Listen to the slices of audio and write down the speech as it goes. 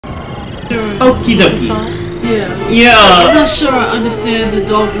Okie dokie. Yeah. Yeah. I'm not sure I understand the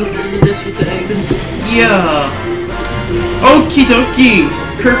dog look in this with the eggs. Yeah. Okie dokie.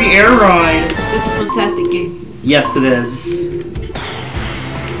 Kirby Air Ride. It's a fantastic game. Yes, it is.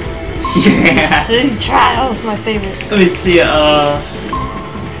 Yeah. City Trial is my favorite. Let me see.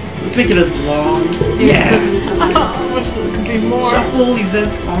 Let's make it as long. Yeah. I wish this would be more. Shuffle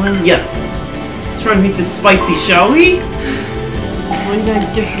events on. Yes. Let's try to make this spicy, shall we? What are you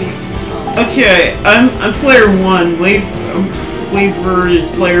gonna give me? Okay, I'm player one. Waver is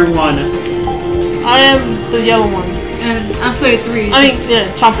player one. I am the yellow one. And I'm player 3. I mean, yeah,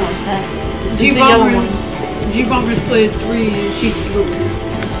 Chompala. She's the yellow one. G-Bomber's player 3 and she's blue.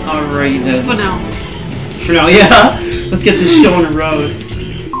 Alright then. For now. For now, yeah. Let's get this show on the road.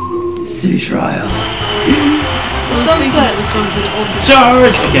 City Trial. Sunset. It's gonna be the ultimate.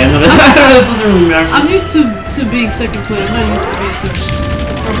 Charge! Okay, no, that doesn't really matter. I'm used to being second player. I'm not used to being third.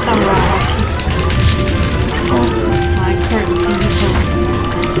 The first time around, I'll keep my Kirby.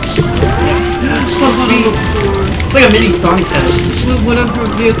 It's like a mini Sonic head. Whatever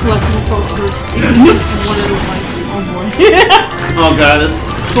vehicle I come across first, even if it's one I don't like. Oh boy. Oh god, this.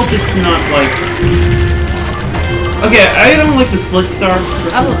 Hope it's not like. Okay, I don't like the slick star.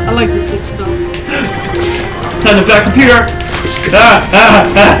 I like the slick stuff. Time to back computer.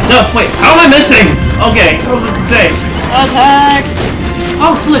 No, wait. How am I missing? Okay, what was it to say? Attack!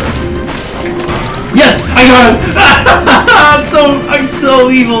 Oh, slick. Yes, I got him. I'm so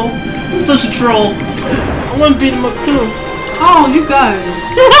evil. I'm such a troll. I want to beat him up too. Oh, you guys.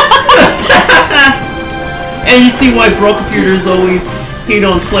 And you see why bro computers always hate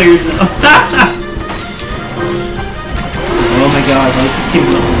on players now. Oh my god, I was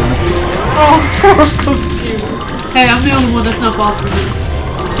teaming up on us. Oh, poor computer. Hey, I'm the only one that's not bothering me.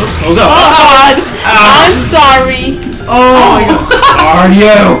 Oops, oh god. Oh god! I'm sorry. Oh my god. Are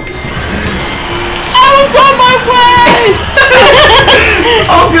you? I was on my way!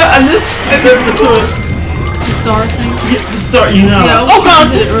 Oh god, I missed the tour. The star thing? Yeah, the start, you know. Yeah, I was trying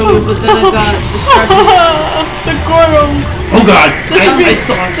to hit it earlier, but then I got distracted. The Gordos. Oh god, I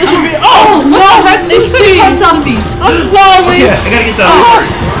saw it. This should be. Oh, Oh, what the heck? They took the parts out of me. I'm sorry. Okay, I gotta get that heart.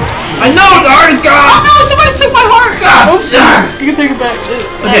 I know, the heart is Oh gone! no, somebody took my heart! God, Oops. You can take it back.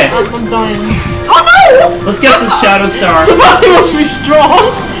 Okay. I'm dying. Oh no! Let's get the Shadow Star. Somebody must be strong.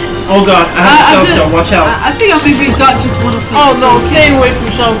 Oh god, I have the Shadow Star, watch out. I think I maybe got just one offense. Oh no, stay away from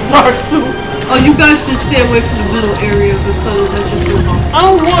Shadow Star too. Oh, you guys just stay away from the middle area because I just go home. I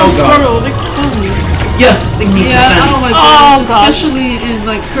don't want Oh, God. Gordo to kill me. Yes, it needs Yeah, I don't defense. like Oh, those, God. especially in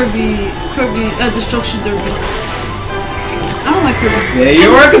like Kirby Destruction Derby. I don't like Kirby. There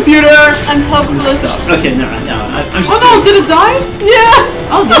you are, computer! I'm helpless. Stop. Okay, no, I'm just Oh no, did it die? Yeah.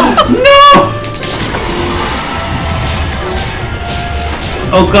 Oh no. No!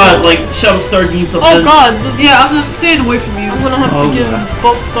 Oh god, like Shadow Star needs offense. Oh god. Yeah, I'm staying away from you. I'm gonna have Oh, to give God.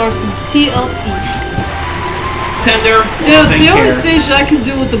 Bulk Star some TLC. Tender. The only stage that I can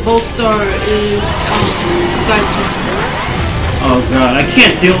do with the Bulk Star is Sky Sequence. Oh god, I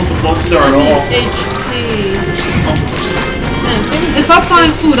can't deal with the Bulk Star at all. HP. Oh. If I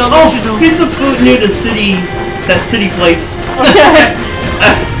find food, I'll let you know. Here's some food near the city, that city place. Okay.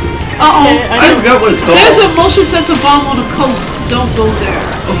 Uh-oh. Okay, I forgot what it's called. There's a motion sensor bomb on the coast. Don't go there.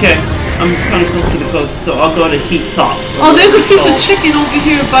 Okay, I'm kind of close to the coast, so I'll go to Heat Top. Oh, there's a piece of chicken. chicken over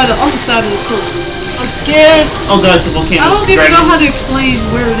here by the other side of the coast. I'm scared. Oh god, it's a volcano. I don't even know how to Dragons. explain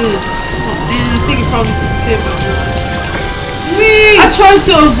where it is. Oh man, I think it probably disappeared by now. Whee! I tried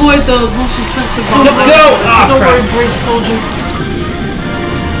to avoid the motion sensor bomb. Don't go! Ah, Don't crap. worry, brave soldier.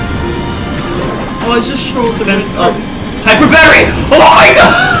 Oh, I just trolled the Defense red up. card. Hyper battery! Oh my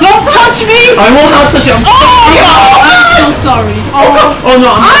god! Don't touch me! I will not touch it. I'm sorry. I'm so sorry. Oh no,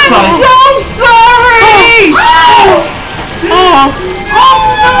 I'm not sorry. sorry! Oh. Oh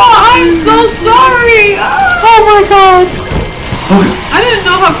no, I'm so sorry! Oh my god. I didn't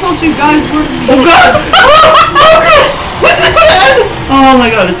know how close you guys were to me. Oh god! Oh god! What's it gonna end? Oh my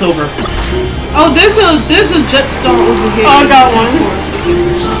god, it's over. Oh, there's a jet star over here. Oh, I got in one. the forest.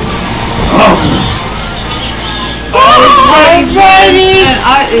 Oh. I'm ready. And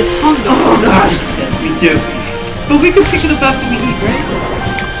I is hungry. Oh god. Yes, me too. But we can pick it up after we eat, right?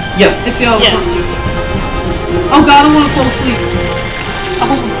 Yes. If y'all Yes. want to. Oh god, I don't want to fall asleep. I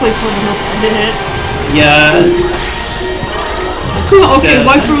hope we play Frozen Hillside. I didn't. Yes. Okay, Yeah.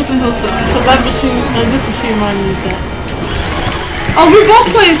 why Frozen Hillside? Because that machine, this machine reminded me of that. Oh, we're both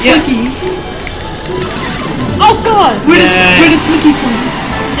playing Yeah. Slickies. Oh god. We're Yay. the Slicky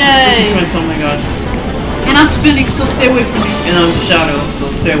Twins. Yay. Twins, oh my god. And I'm spinning, so stay away from me. And I'm Shadow, so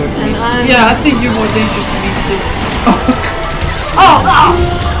stay away from me. And I'm... Yeah, I think you're more dangerous than me, Stu. Oh,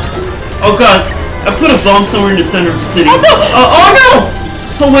 Oh! Oh god, I put a bomb somewhere in the center of the city. Oh no! Oh no!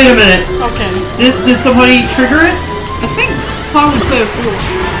 Oh wait a minute. Okay. Did somebody trigger it? I think probably player 4.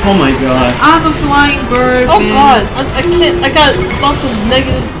 Oh my god. I'm a flying bird. Oh man. god, I can't. I got lots of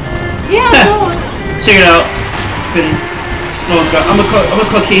negatives. Yeah, no. Check it out. Spinning. Oh god, I'm a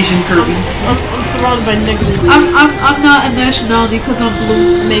Caucasian Kirby. I'm surrounded by negatives. I'm not a nationality because I'm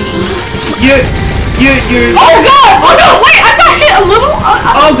blue. Nation. You're. Oh god! Oh no! Wait, I got hit a little.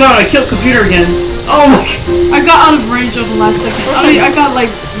 Oh god, I killed computer again. Oh my god. I got out of range on the last second. I got like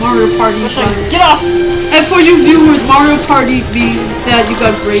Mario Party. Get off! And for you viewers, Mario Party means that you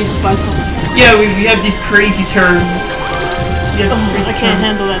got grazed by something. Yeah, we have these crazy terms. We have these crazy I can't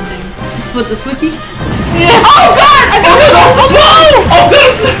terms. handle that thing. But the slicky? Yeah. Oh god! I got hit off the wall! Oh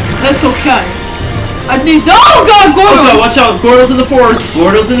god, I'm sorry. That's okay. I need. Oh god, Gordos! Oh god, watch out. Gordos in the forest.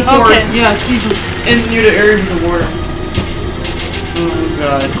 Gordos in the forest. Yeah, see them. In near the area with the water. Oh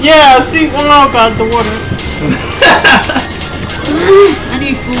god. Yeah, see. Oh god, the water. I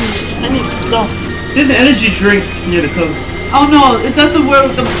need food. I need stuff. There's an energy drink near the coast. Oh no, is that the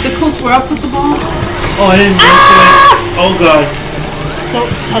coast where I put the bomb? Oh, I didn't run to it. Oh god.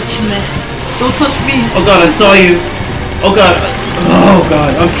 Don't touch me. Don't touch me. Oh god, I saw you. Oh god. Oh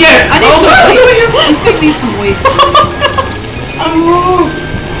god. I'm scared. I need oh some god, it's over weight. here. This thing needs some weight.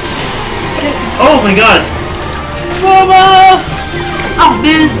 Oh my god. Mama! Oh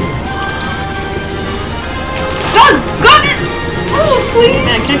man. Done! Got it! Oh, please!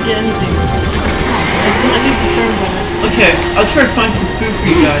 Man, I can't get anything. I need to turn better. Okay, I'll try to find some food for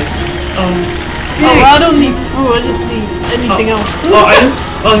you guys. Oh, well, I don't need food, I just need anything else. Oh, items?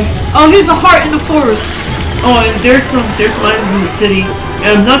 Oh, here's a heart in the forest. Oh, and there's some items in the city.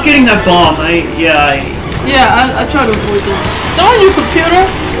 And I'm not getting that bomb. Yeah, I try to avoid those. Darn you, computer!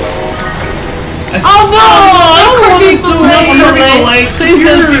 Oh no! I don't want to do Kirby, it. Please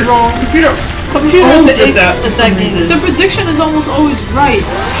let it be wrong. Computer's the ace at that game. The prediction is almost always right.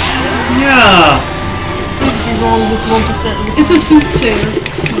 Yeah. Please be wrong this 1%. It's a soothsayer.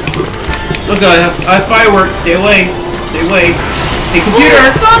 Look, I have fireworks. Stay away. Stay away. Hey,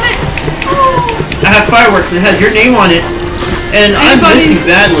 computer! Done it! I have fireworks and it has your name on it. And I'm missing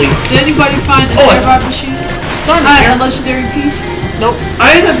badly. Did anybody find an air ride machine? Darn A legendary piece? Nope.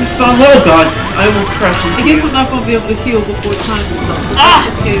 I haven't found. Oh god. I almost crashed into I guess you. I'm not going to be able to heal before time or something. Ah!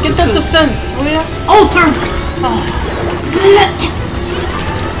 That's okay, Get that because- defense, will ya? Oh, turn!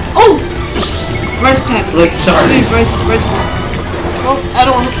 Oh! Rice pack. It's like starting. Rice pack. Well,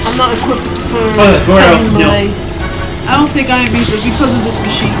 I'm not equipped for Goro, having no. melee. I don't think I am either because of this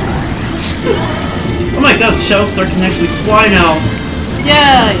machine. Oh my god, the Shadow Star can actually fly now.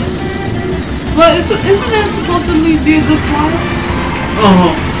 Yeah! But isn't it supposed to be a good flyer?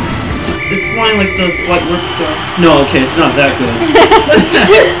 Oh. It's flying like the Flight Work Star. No, okay, it's not that good.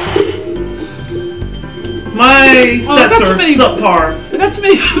 My stats are subpar. I got too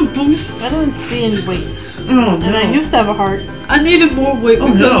many boosts. I don't see any weights. Oh no. And I used to have a heart. I needed more weight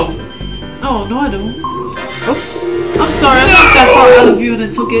because... no. Oh, no I don't. Oops. I'm sorry, I knocked that heart out of you and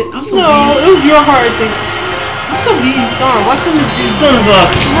then took it. I'm so No, mean. it was your heart, I think. I'm so mean. Darn, why couldn't it be Son of a...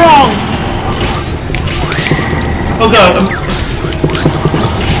 wrong? Oh god,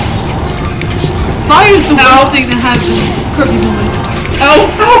 Fire's the worst thing to happen in Kirby moment. Ow!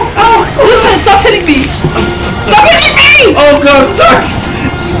 Ow! Ow! Listen, stop hitting me! I'm sorry. Stop hitting me! Oh god, I'm sorry!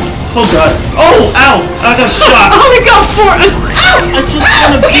 Oh god. Oh! Ow! I got shot! I only got 4. Ow! I just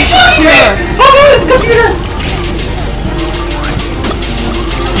want to be secure. Oh no, this computer!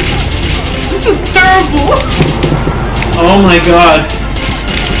 This is terrible. Oh my god.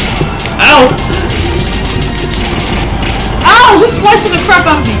 Ow! Ow! Who's slicing the crap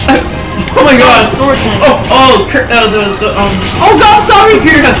out of me? Oh my god! Sword thing. Oh God, sorry!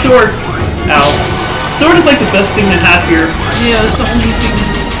 computer has sword! Ow. Sword is like the best thing to have here. Yeah, it's the only thing.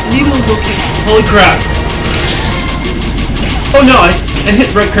 Needle's okay. Holy crap. Oh no, I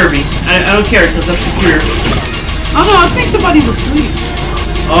hit Red Kirby. I don't care because that's computer. Oh no, I think somebody's asleep.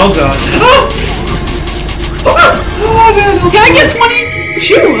 Oh god. Oh! Oh god! Oh man! Can I get 20?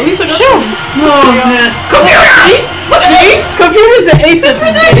 Phew, at least I got 20. Oh man! Computer! See? Computer's the ace. That's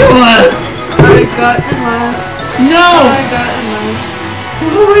ridiculous! I got in last. No! I got in last.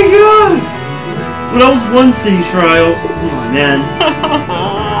 Oh my god! Well, that was one city trial. Oh man.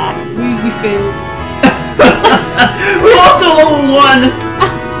 We failed. We lost to level 1!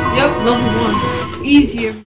 Yep, level 1. Easier.